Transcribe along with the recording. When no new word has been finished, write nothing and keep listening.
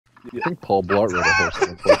You think Paul Blart wrote a horse on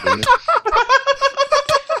the plate, didn't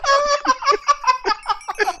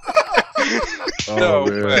he? No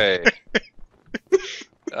man. way.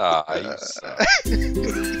 Ah, you suck.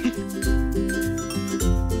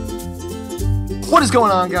 What is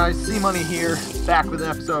going on, guys? C-Money here, back with an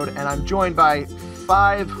episode, and I'm joined by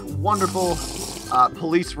 5 wonderful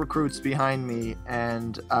police recruits behind me,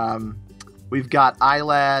 and we've got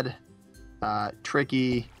MacLeod,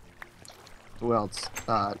 Tricky, who else?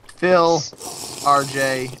 Phil,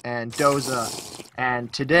 RJ, and Doza,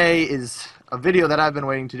 and today is a video that I've been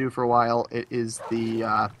waiting to do for a while. It is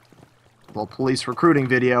the police recruiting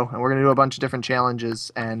video, and we're going to do a bunch of different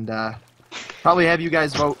challenges, and probably have you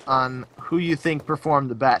guys vote on who you think performed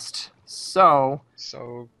the best. So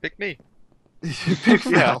Pick me. pick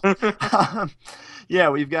Phil. Yeah,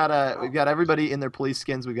 we've got everybody in their police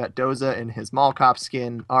skins. We've got Doza in his mall cop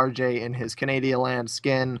skin, RJ in his Canadian land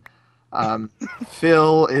skin.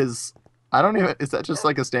 Phil is, I don't even, is that just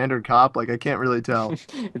like a standard cop? Like, I can't really tell.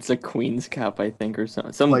 It's a Queen's Cop, I think, or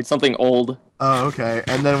something old. Oh, okay.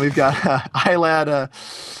 And then we've got MacLeod.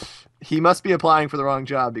 He must be applying for the wrong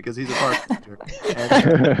job because he's a park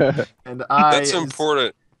ranger. And That's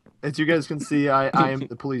important. As you guys can see, I am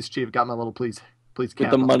the police chief. Got my little police cap. With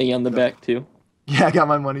the money on the back too. Yeah, I got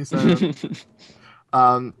my money sign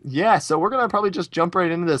up. Yeah, so we're gonna probably just jump right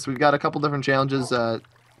into this. We've got a couple different challenges.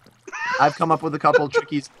 I've come up with a couple.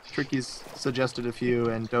 Tricky's suggested a few,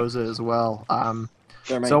 and Doza as well.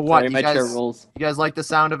 So what? You guys like the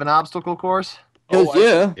sound of an obstacle course? Oh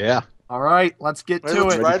yeah. Yeah. All right, let's get to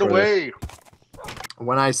it. Right away.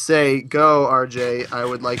 When I say go, RJ, I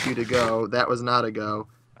would like you to go. That was not a go.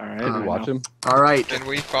 All right. Can we watch him? All right. Can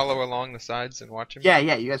we follow along the sides and watch him? Yeah,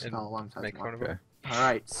 you guys can And follow along. make fun of him? All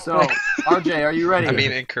right, so RJ, are you ready? I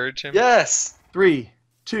mean, encourage him. Yes. 3,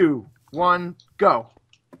 2, 1, go.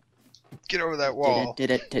 Get over that wall.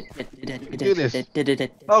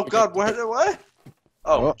 Oh God, what?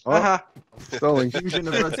 Oh, Stalling. Fusion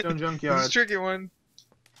of Redstone This is Junkyard. a tricky one.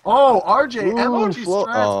 Oh, RJ, Ooh, MOG float-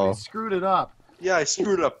 strats, oh. we screwed it up. yeah, I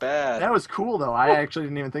screwed up bad. That was cool, though. I actually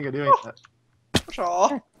didn't even think of doing that.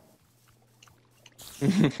 Aw.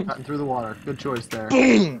 Cutting through the water. Good choice there.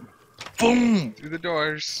 Boom, boom, Through the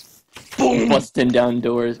doors. boom. Busting down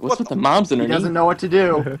doors. What's with the mobs He underneath? doesn't know what to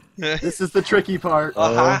do. This is the tricky part.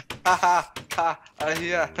 Ha ha ha.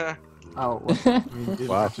 Yeah. Oh, well, I mean, you didn't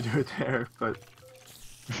Wow. have to do it there, but...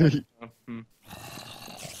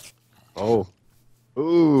 Oh.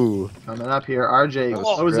 Ooh. Coming up here, RJ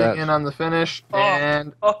Oh, closing scratch. in on the finish, Oh.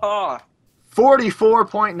 and Ha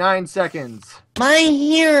 44.9 seconds. My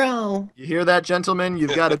hero. You hear that, gentlemen?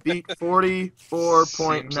 You've got to beat Seems like a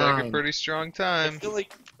 44.9. pretty strong I time. feel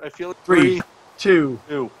like 3, 2,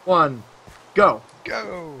 2. 1, go.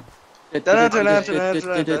 Go. Doesn't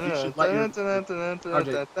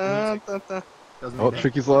Oh, need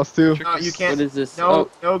Tricky's lost too. No, you can't. What is this? No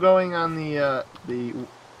going on the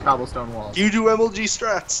cobblestone walls. You do MLG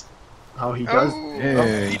strats. Oh, he does. Oh.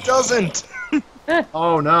 Dang. He doesn't.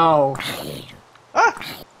 Oh no.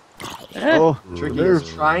 Oh, Tricky there's is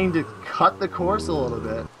trying to cut the course a little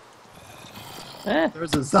bit. Eh.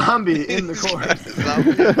 There's a zombie in the course.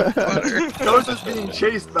 Doza's being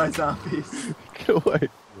chased by zombies. Get away.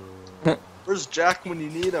 Where's Jack when you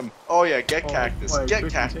need him? Oh yeah, get cactus. boy, Get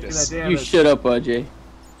Tricky taking cactus. that You damage. shut up, RJ.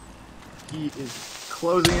 He is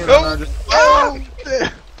closing in Oh. on RJ. Oh.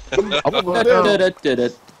 I'm almost Oh.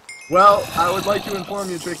 dead. Well, I would like to inform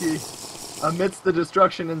you, Tricky, amidst the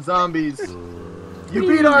destruction and zombies, you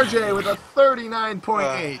beat RJ with a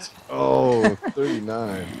 39.8. Oh,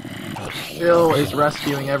 39. Phil is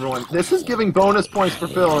rescuing everyone. This is giving bonus points for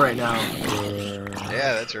Phil right now.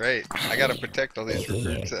 Yeah, that's right. I gotta protect all these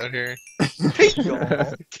recruits out here.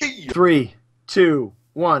 3, 2,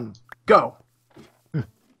 1, go.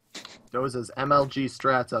 Doza's MLG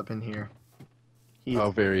strats up in here. He's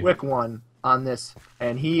Oh, very. a quick one on this,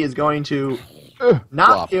 and he is going to not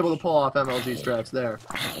Flop. be able to pull off MLG strats there.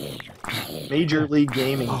 Major League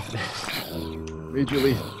Gaming. Major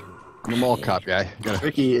League. I'm a mall cop guy. Gotta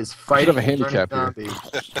Ricky is fighting have a handicap burning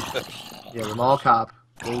zombie. Yeah, the mall cop.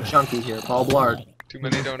 A little chunky here. Paul Blart. Too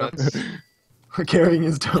many donuts. Carrying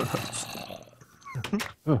his donuts.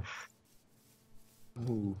 Oh.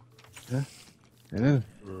 Ooh. And then,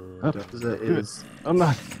 oh, Doza is... I'm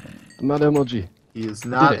not MLG. He is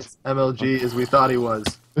not it. as MLG as we thought he was.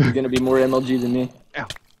 You're gonna be more MLG than me.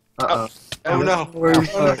 Uh-oh. Oh no. Where he's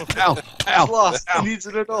Oh, going. Ow! Ow! He's lost. Ow. He needs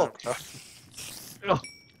an adult.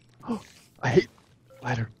 I hate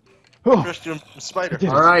ladder. Oh, Christian Spider. did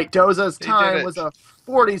it. All right, Doza's He did time it. was a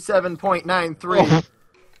 47.93. oh,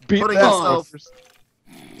 beat Putting that. himself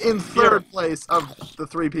in third place of the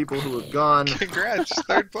 3 people who have gone. Congrats,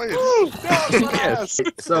 third place. Yes.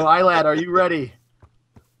 So, Ilad, are you ready?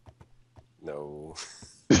 No.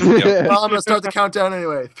 Well, I'm gonna start the countdown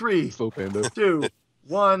anyway. 3, Slow panda. 2,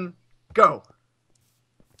 1, go.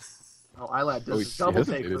 Oh, Ilad Oh, does he a double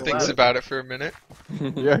hesitated. take for the Thinks ladder. about it for a minute.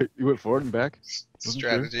 Yeah, you went forward and back.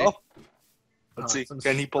 Strategy. Oh. Let's see. Some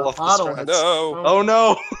Can he pull the off the model strats? has- No. Oh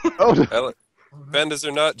no! Oh, Pandas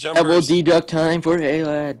are not Double jumpers. deduct time for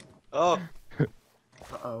Alad. Oh,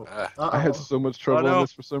 Uh-oh. Ah. Uh-oh. I had so much trouble no. on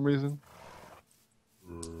this for some reason.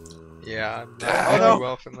 Yeah, I'm Oh, not no. too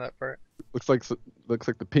well from that part. Looks like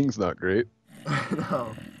the ping's not great.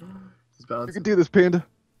 No. Just You bounce. can do this, panda.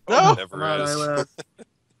 no! Never Come on, is. Ilad.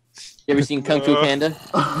 You ever seen Kung Fu Panda?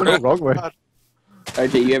 No, wrong way.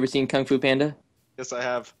 RJ, you ever seen Kung Fu Panda? Yes, I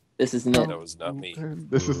have. This isn't it. That was not me.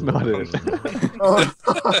 This is not it. Oh.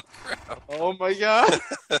 Oh my god!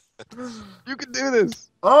 You can do this.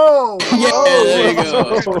 Oh! Yeah, there you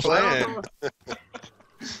go. Good plan.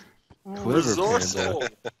 Clever Resourceful.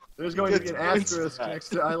 There's going to be an It's asterisk back. next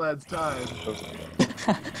to Ilad's time.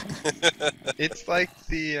 It's like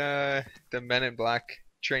the Men in Black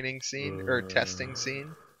training scene or testing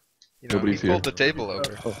scene. You know, Nobody's he pulled here. the table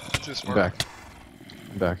over. Oh, It's just I'm smart. back.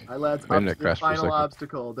 I'm back. Ilad's My up internet to the crashed for a final second.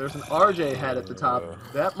 obstacle. There's an RJ head at the top.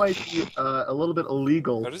 That might be a little bit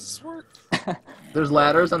illegal. How does this work? There's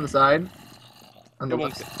ladders on the side. On the It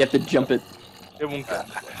won't left. get. You have to jump it. It won't get.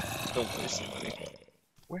 Don't waste money.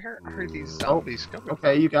 Where are these zombies coming from?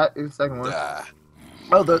 Okay, you got the second one. Ah.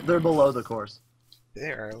 Oh, they're below the course. They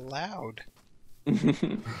are loud. I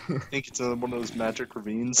think it's one of those magic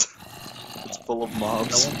ravines. It's full of Got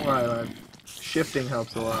mobs. one more island. Shifting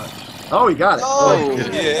helps a lot. Oh, he got it. Oh,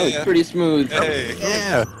 That was pretty smooth. Hey.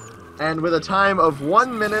 Yeah. And with a time of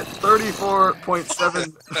 1 minute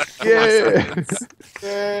 34.7 Yeah.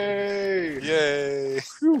 Yay! Yay.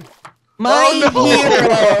 My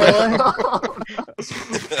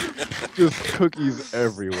Just cookies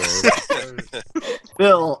everywhere.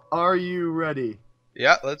 Phil, are you ready?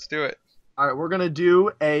 Yeah, let's do it. All right, we're gonna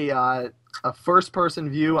do a first-person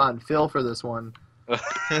view on Phil for this one.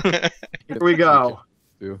 Here we go.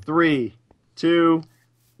 Do. 3, 2,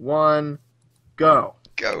 1, go.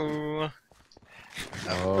 Go.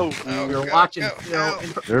 Oh. You're go, watching go,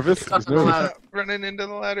 Phil. go. Nervous? Stuck He's on the nervous. ladder. Running into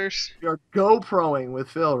the ladders. You're GoProing with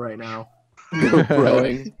Phil right now,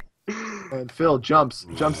 GoProing. and Phil jumps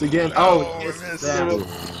again. Oh, Oh, he missed missed.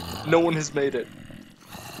 that. No one has made it.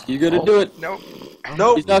 You gotta do it. Nope.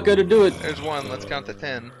 Nope. He's not gonna do it. There's one. Let's count to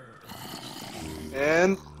 10.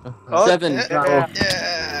 And oh, 7. Yeah.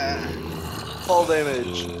 Yeah. Fall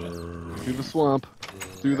damage. Through the swamp.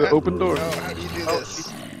 Through the open door. Oh, how do you do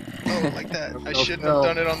this? Oh, like that. I Oh, shouldn't Phil.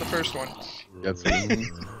 have done it on the first one. That's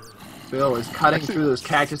Phil is cutting through those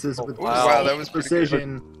cactuses with Wow, that was pretty good.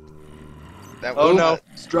 precision. That Oh was no.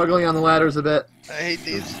 Struggling on the ladders a bit. I hate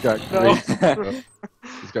these. He's got No. great.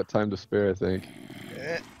 He's got time to spare, I think.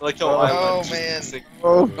 Eh, Like how Oh, Island just man. missing.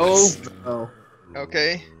 Oh. Oh, Oh,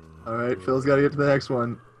 Okay. all right. Phil's got to get to the next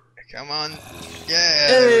one. Come on. Yeah.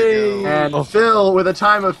 There we go. And Phil with a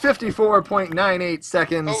time of 54.98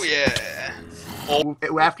 seconds. Oh, yeah.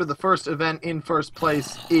 After the first event, in first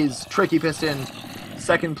place is Tricky Piston.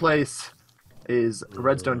 Second place is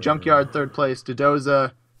Redstone Junkyard. Third place,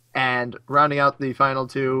 Dodoza. And rounding out the final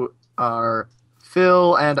two are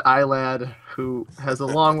Phil and Ilad, who has a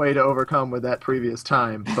long way to overcome with that previous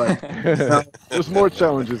time. But There's more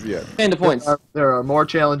challenges yet. and the points. there are more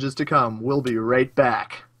challenges to come. We'll be right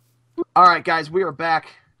back. All right, guys, we are back,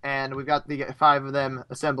 and we've got the 5 of them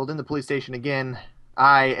assembled in the police station again.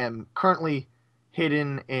 I am currently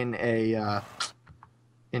hidden in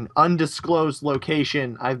an undisclosed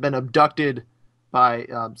location. I've been abducted by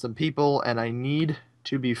some people, and I need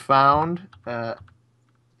to be found.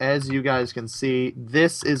 As you guys can see,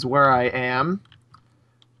 this is where I am.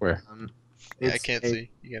 Where? I can't see.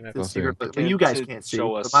 You're gonna It's a secret, Can't but you guys see- can't see,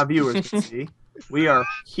 show but us. my viewers can see. We are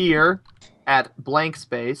here at blank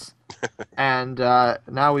space, and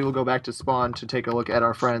now we will go back to spawn to take a look at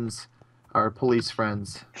our friends, our police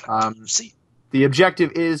friends. See. The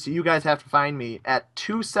objective is you guys have to find me at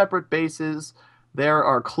 2 separate bases. There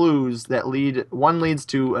are clues that lead. One leads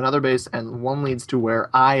to another base, and one leads to where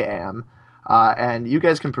I am. And you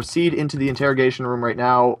guys can proceed into the interrogation room right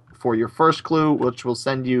now for your first clue, which will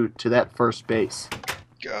send you to that first base.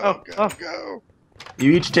 go, go, go.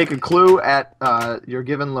 You each take a clue at your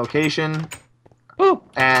given location, Oh,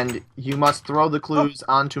 and you must throw the clues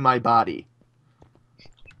onto my body.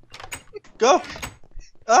 Go.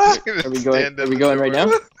 Ah. are we going? Are we going right now?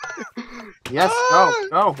 Yes,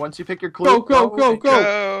 go. Once you pick your clue, Go, go, go, go.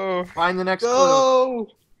 Go. Find the next clue. Go.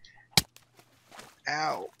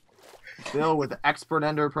 Ow. Bill with expert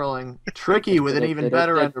ender pearling. Tricky with an even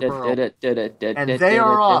better ender pearl. And they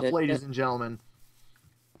are off, ladies and gentlemen.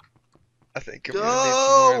 I think I'm gonna need some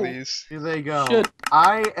more of these. Here they go. Shit.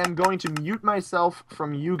 I am going to mute myself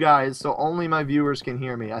from you guys so only my viewers can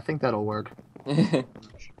hear me. I think that'll work.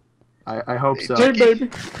 I hope so. Hey, baby.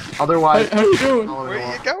 Otherwise, How you doing? following Where are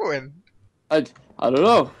along. you going? I don't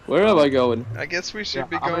know. Where am I going? I guess we should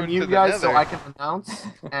be I'm gonna going to mute the you guys nether. so I can announce.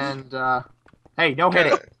 And hey, no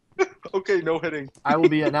hitting. Okay, no hitting. I will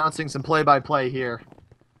be announcing some play-by-play here.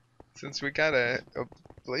 Since we got a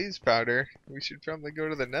blaze powder, we should probably go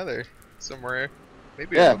to the nether somewhere.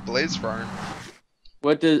 Maybe Yeah. a blaze farm.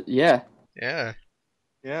 What does? Yeah. Yeah.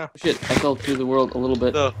 Yeah. Shit. I fell through the world a little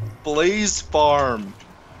bit. The Blaze Farm.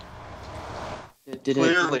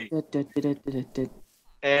 Clearly.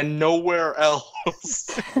 And nowhere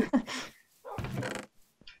else.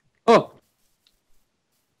 Oh.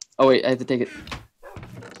 Oh wait, I have to take it.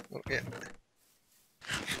 Oh, yeah.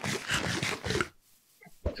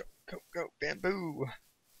 Go, bamboo.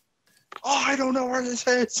 Oh, I don't know where this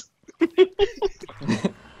is.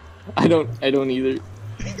 I don't either.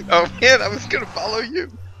 Oh man, I was gonna follow you.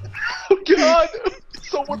 Oh God!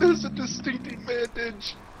 Someone has a distinct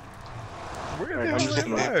advantage. Where Alright, the I'm hell just am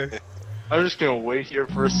gonna- I? I'm just gonna wait here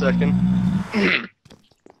for a second.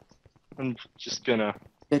 I'm just gonna.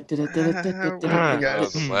 Oh,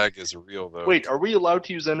 The lag is real though. Wait, are we allowed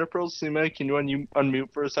to use ender pearls? Sima, can you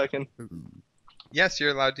unmute for a second? Yes,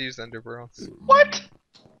 you're allowed to use ender pearls. What?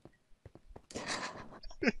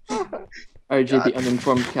 RJ, the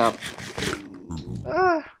uninformed cop.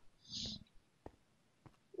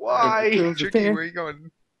 Why? Tricky, where are you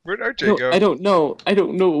going? Where'd RJ No, go? I don't know. I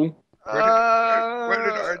don't know. Where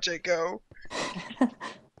did RJ go?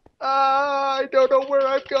 I don't know where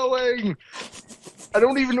I'm going. I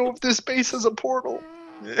don't even know if this base has a portal.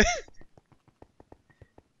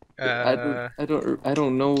 I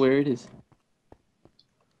don't know where it is.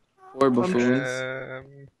 Or buffoons.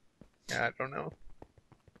 I don't know.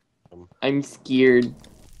 I'm scared.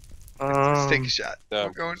 Let's take a shot. No,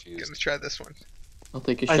 I'm gonna confused. try this one. I'll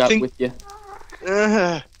take a I shot think- with you.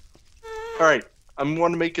 All right, I'm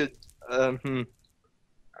going to make a. Oh,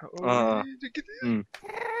 Uh,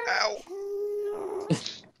 Ow!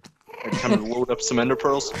 Alright, time to load up some ender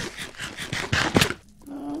pearls.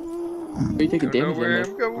 Are you taking Don't know damage where on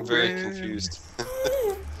I'm going. I'm very confused.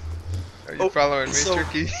 Are you Oh, following me, so-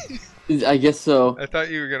 Tricky? that? I guess so. I thought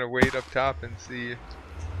you were gonna wait up top and see.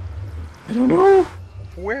 I don't know.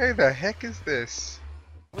 Where the heck is this?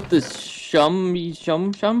 What this shum? Shummy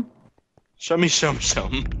shum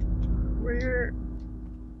shum. Where?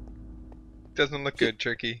 Doesn't look good,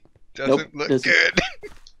 Tricky. Nope, Doesn't look doesn't. good.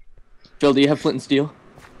 Phil, do you have flint and steel?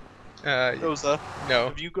 Rosa, No.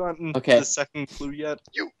 have you gotten Okay. the second clue yet?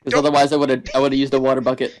 You Because otherwise I would have used a water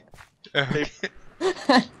bucket. Okay.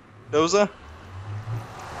 Doza?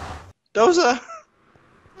 Doza?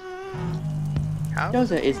 How?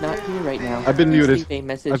 Doza is not here right now. I've been Please muted. leave a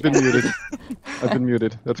message I've been after- muted. I've been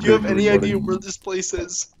muted. That's Do you great have for any idea recording. where this place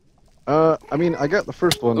is? I mean, I got the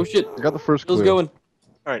first one. Oh shit! I got the first Phil's clue. going.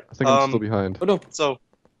 Alright, I think I'm still behind. Oh no! so,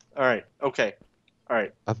 alright, okay.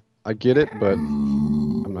 Alright, I get it, but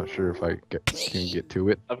I'm not sure if I can get to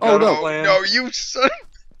it. I've Oh, got no. a plan. No, you son!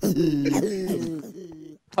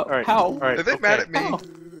 Alright, How? alright, Are they okay. mad at me? How?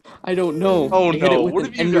 I don't know. Oh I hit it no, with what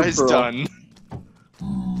an have you ender guys pearl. done?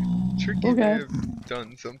 Tricky Okay. may have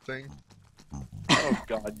done something. Oh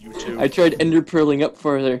god, you two. I tried ender pearling up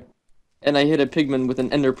further, and I hit a pigman with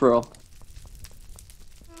an ender pearl.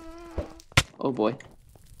 Oh boy,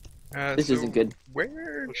 this So isn't good.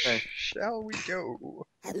 Where Okay. shall we go?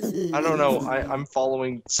 I don't know, I'm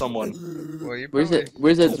following someone. Well, you Where's probably it?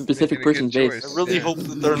 Where's that making specific a good person's base? choice. I really Yeah. hope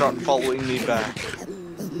that they're not following me back.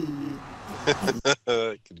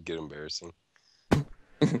 It could get embarrassing.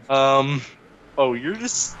 Oh, you're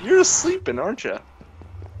just sleeping, aren't you?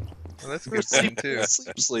 Well, that's a You're good thing too.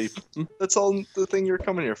 sleep. That's all the thing you're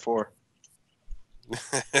coming here for.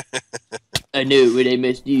 I know what I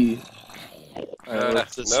must do. Alright,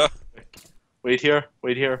 let's just no. wait here,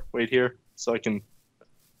 so I can.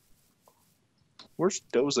 Where's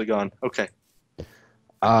Doza gone? Okay.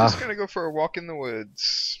 I'm just gonna go for a walk in the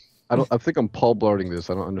woods. I think I'm Paul Blarding this.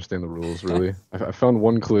 I don't understand the rules really. I found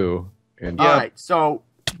one clue, and Yeah. Alright, so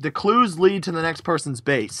the clues lead to the next person's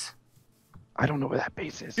base. I don't know where that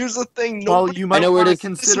base is. Here's the thing. Well, Nobody you might know where want it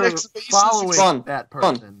to is. consider This next base is following fun. that Fun.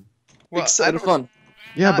 person. Well, Except I Have don't fun.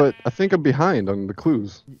 Yeah, not but I think I'm behind on the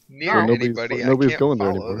clues. near Well, nobody's- anybody. nobody's I can't going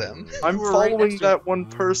there follow anymore. them. I'm You were right following next to that one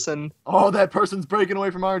person. Oh, that person's breaking away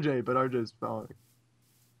from RJ, but RJ's following.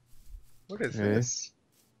 What is Okay. this?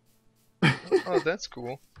 Oh, that's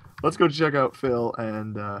cool. Let's go check out Phil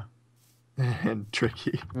and and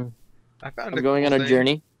Tricky. I found I'm going on a thing.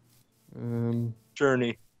 journey.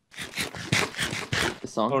 Journey. The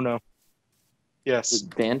song. Oh no. Yes.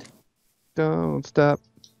 The band. Don't stop.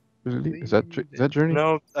 Is that Journey?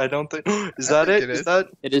 No, I don't think. Is I that think it? it Is is. that?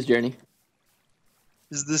 It is Journey.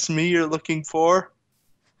 Is this me you're looking for?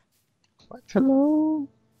 Hello.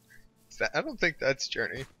 I don't think that's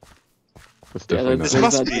Journey. That's Yeah, definitely This There's not.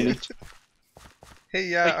 must not be Journey. it.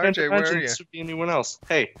 Hey, I can't RJ, where imagine are you? this would be anyone else.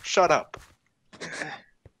 Hey, shut up.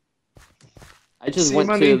 I just See, went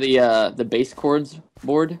money? to the bass chords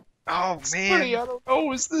board. Oh Funny, man, I don't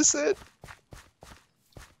know. Is this it?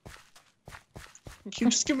 Can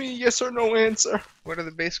you just give me a yes or no answer? what are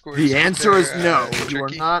the base scores? The answer is There, no. You are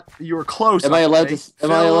Tricky? not. You are close. Am I allowed RJ. to-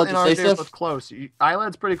 am I Phil allowed and to say RJ are stuff? both close.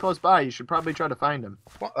 Ilad's pretty close by. You should probably try to find him.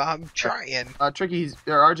 Well, I'm trying. Tricky,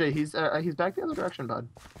 RJ, he's back the other direction, bud.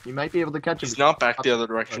 You might be able to catch him. He's not back the other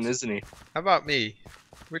direction, isn't he? How about me?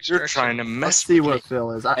 Which You're direction? trying to Let's mess see with where me.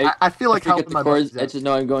 Phil is. I- I feel like I forget helping the my chords. buddies I out. just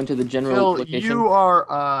know I'm going to the general Phil, location. you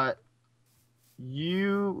are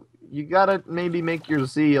you gotta maybe make your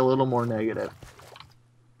Z a little more negative.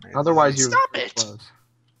 Otherwise, you're Stop it! close.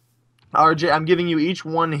 RJ, I'm giving you each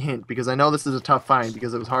one hint because I know this is a tough find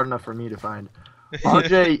because it was hard enough for me to find.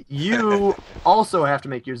 RJ, you also have to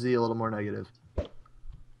make your Z a little more negative.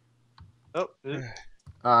 Oh,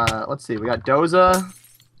 Let's see. We got Doza.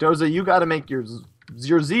 Doza, you got to make your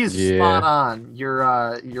Z's Yeah. spot on.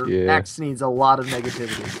 Your Yeah. X needs a lot of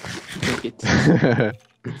negativity. Think it.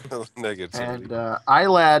 Negativity. And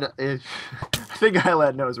Ilad, is, I think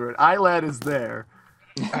Ilad knows where it. Ilad is there.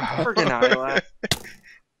 friggin' Isla.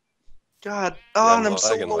 God. Yeah, Oh, I'm and I'm so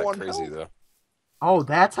lagging low like on crazy health. though. Oh,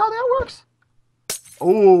 that's how that works.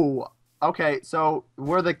 Oh, okay. So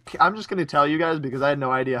where the I'm just gonna tell you guys because I had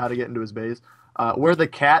no idea how to get into his base. Where the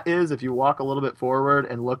cat is, if you walk a little bit forward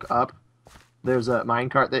and look up, there's a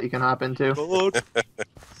minecart that you can hop into. God,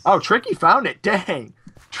 Oh, Tricky found it. Dang.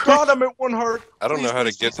 God, I'm at one heart. I don't know Please, how to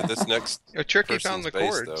please, get to this next. Oh, Tricky found the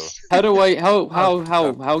Person's base, chords. How do I?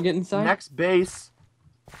 How get inside? Next base.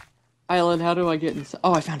 Island. How do I get inside?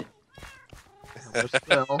 Oh, I found it. There's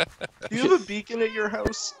Phil. Do you have a beacon at your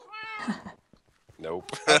house?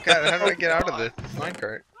 Nope. Okay, how do I get out of the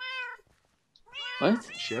minecart? What? How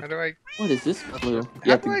Shift. do I? What is this clue? You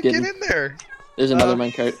How have do to I get. get in there? There's another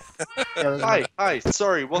minecart. Yeah, there's Hi,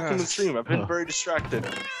 sorry, welcome to the stream. I've been very distracted.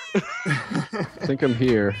 I think I'm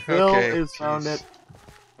here. Phil Okay, is found jeez. it.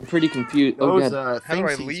 I'm pretty confused. Oh god. Doza How do I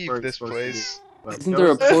thinks he's leave where it's this supposed to be, place? but Isn't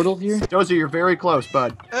there a Doza- portal here? Doza, you're very close,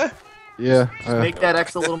 bud. Yeah. Make that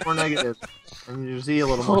X a little more negative, and your Z a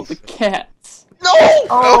little Oh, more. the cats. No!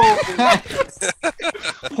 Oh,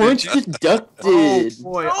 Points oh deducted.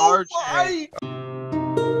 boy, No, RJ. why?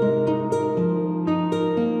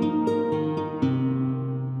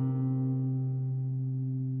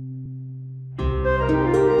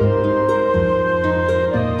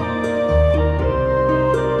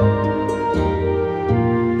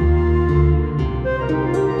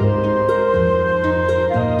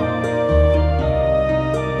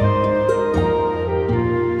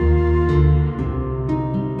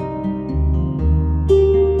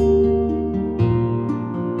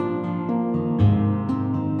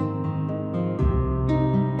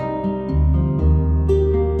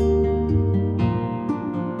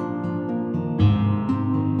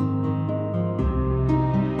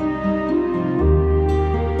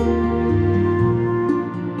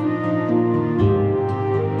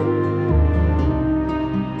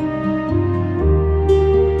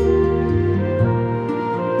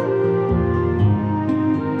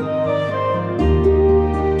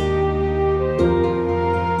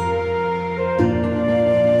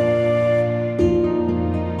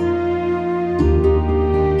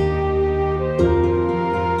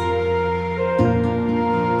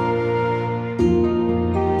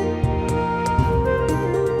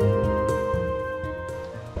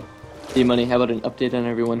 See, money. How about an update on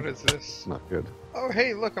everyone? What is this? Not good. Oh,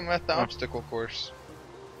 hey, look, I'm at the obstacle course.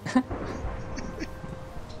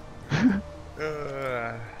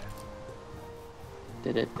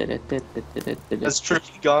 Has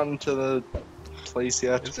Tricky gotten to the place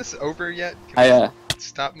yet? Is this over yet? Can I I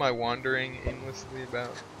stop my wandering aimlessly about?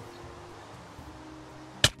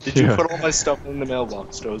 Did you Yeah. put all my stuff in the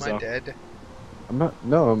mailbox, Am I Dozo? dead? I'm not.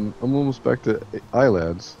 No, I'm almost back to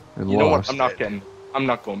Ilads and You know what? lost. I'm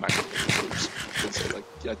not going back to the groups. Like,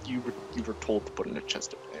 yeah, you were told to put in a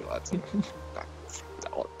chest of lads.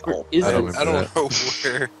 Where is I it? don't know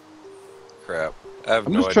where. Crap. I have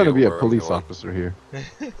I'm no just trying to idea be a where I'm police going. officer here.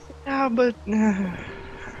 Yeah, but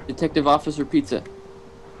Detective Officer Pizza.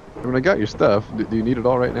 I mean, I got your stuff. Do you need it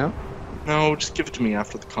all right now? No, just give it to me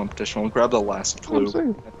after the competition. I'll grab the last clue.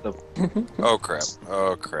 saying. At the... Oh crap.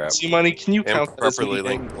 Oh crap. See, money, can you count that as me Improperly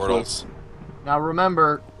going linked with- portals. Now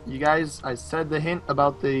remember, you guys, I said the hint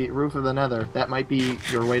about the roof of the nether. That might be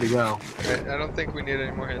your way to go. I don't think we need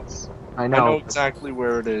any more hints. I I know know. exactly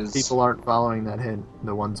where it is. People aren't following that hint,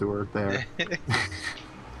 the ones who were there. There's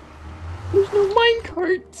no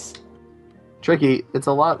minecarts. Tricky, it's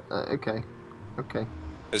a lot. Okay.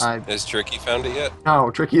 Has Tricky found it yet? No,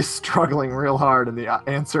 Tricky is struggling real hard, and the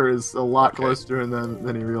answer is a lot closer to him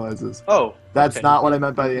than he realizes. Oh, That's okay. not what I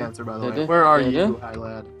meant by the answer, by the way. Da-da, Where are da-da. you,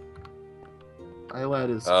 iLad? iLad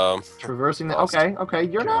is traversing the. lost. Okay,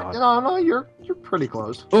 you're not. God. No, you're pretty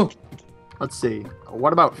close. Oh. Let's see.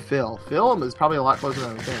 What about Phil? Phil is probably a lot closer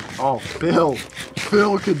than I think. Oh, Phil.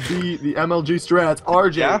 Phil could be the MLG strats.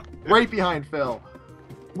 RJ, Yeah? right behind Phil.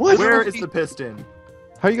 What? Where is the piston?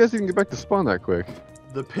 How you guys even get back to spawn that quick?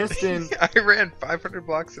 The piston. I ran 500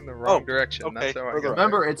 blocks in the wrong direction. okay, That's how I further got up.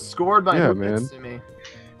 Remember, it's scored by Yeah, who man. gets to me.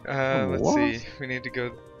 Let's What? see. We need to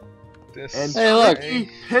go this And Hey, look. Tricky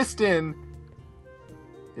Piston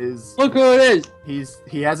is. Look who it is.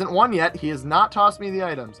 He hasn't won yet. He has not tossed me the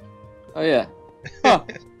items. Oh yeah. Huh.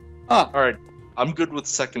 Huh. Alright, I'm good with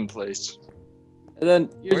second place. And then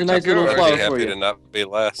here's Where'd a nice you go? little I'd I'd flower be for happy you. to not be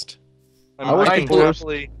last. I'm was I can forced-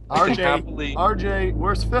 happily, RJ, RJ,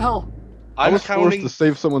 where's Phil? I I'm was forced counting. to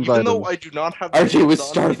save someone's Even items. though I do not have. RJ the was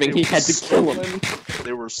items on me, starving, they he had were to kill him. stolen-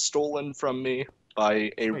 They were stolen from me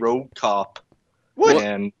by a Wait. rogue cop. What?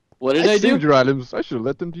 And What did I do? saved your items. I should have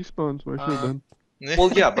let them despawn. So I should have done.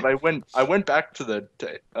 well, yeah, but I went back to the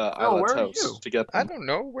Islet's where are house you? to get I them. don't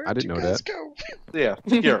know. Where I did didn't you know guys that. go? Yeah,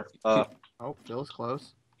 here, Oh, Phil's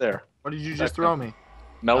close. there. What did you just Okay. throw me?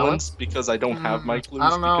 Melons, because I don't have my clues I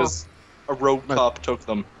don't know. because a rogue My- cop took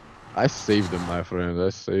them. I saved them, my friend. I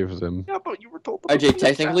saved them. Yeah, but you were told. to put them RJ, in your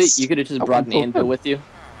technically, chest. you could have just I brought an wouldn't anvil told with you,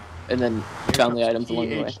 and then Here found the comes items along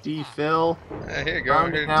the way. PhD Phil. Here you go.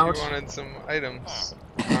 Rounding Here, you out. wanted some items.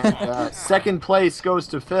 Second place goes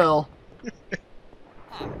to Phil.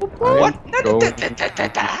 What? I'm going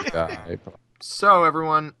to die. So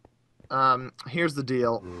everyone, here's the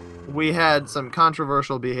deal. We had some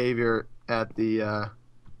controversial behavior at the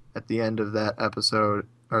end of that episode,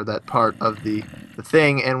 or that part of the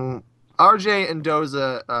thing, and RJ and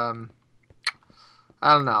Doza,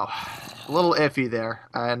 I don't know, a little iffy there,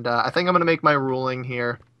 and I think I'm gonna make my ruling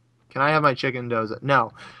here. Can I have my chicken, Doza?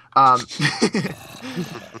 No.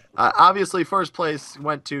 Obviously, first place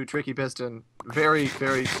went to Tricky Piston. Very,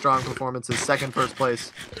 very strong performances. First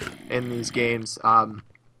place in these games.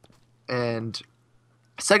 And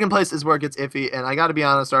second place is where it gets iffy. And I got to be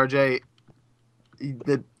honest, RJ,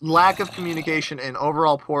 the lack of communication and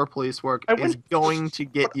overall poor police work I is went- going to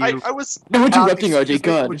get But you. I was. No interrupting, Excuse RJ. me,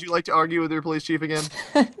 God. would you like to argue with your police chief again?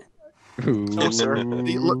 No, sir. The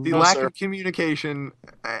No, lack sir. of communication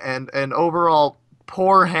and overall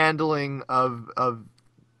poor handling of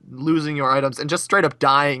losing your items and just straight up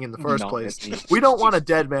dying in the first No, place. it's- We don't want a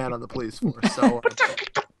dead man on the police force. So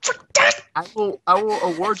I will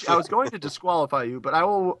award you. I was going to disqualify you, but I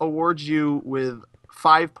will award you with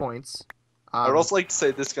 5 points. I would also like to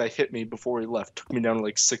say this guy hit me before he left. Took me down to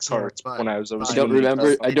like 6 Yeah, hearts but- when I was. I I don't don't doing the remember.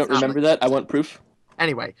 test. I don't It's not remember that. I want proof.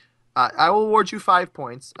 Anyway, I will award you 5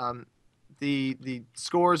 points. The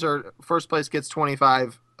scores are: first place gets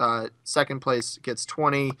 25, second place gets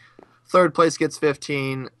 20, third place gets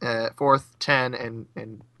 15, fourth 10,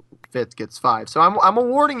 and fifth gets 5. So I'm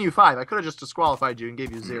awarding you 5. I could have just disqualified you and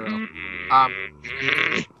gave you 0.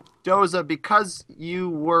 Doza, because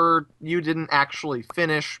you didn't actually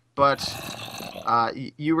finish, but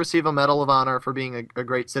you receive a Medal of Honor for being a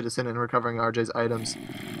great citizen and recovering RJ's items.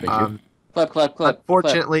 Thank you. Clap, clap, clap.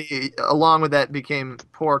 Unfortunately, along with that became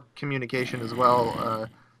poor communication as well.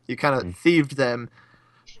 You kind of thieved them,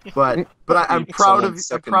 but I'm Thieved proud of someone's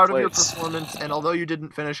second your place. performance. And although you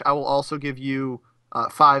didn't finish, I will also give you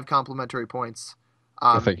 5 complimentary points.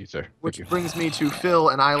 Thank you, sir. Thank Which you. brings me to Phil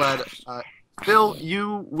and iLad. Phil,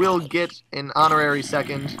 you will get an honorary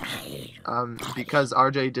second because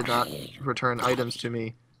RJ did not return items to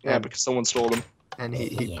me. Yeah, and, because someone stole them. and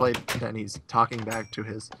he played, and he's talking back to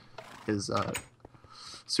his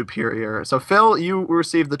superior. So Phil, you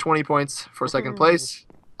received the 20 points for second place.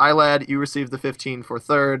 iLad, you received the 15 for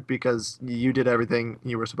third because you did everything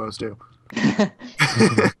you were supposed to.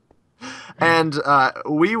 And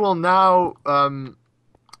we will now.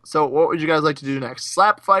 So, what would you guys like to do next?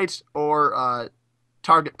 Slap fight or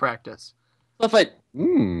target practice? Slap fight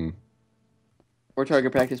Hmm. or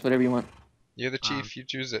target practice, whatever you want. You're the chief. You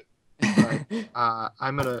choose it.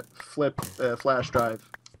 I'm gonna flip flash drive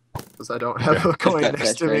because I don't have a coin Got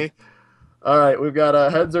next to flash me. All right, we've got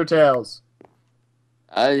heads or tails.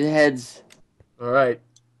 Heads. All right.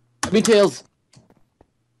 I mean tails.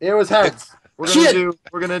 It was heads.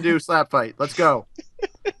 We're gonna do slap fight. Let's go.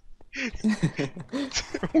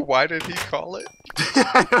 Why did he call it?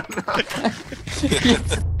 I don't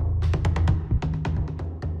know.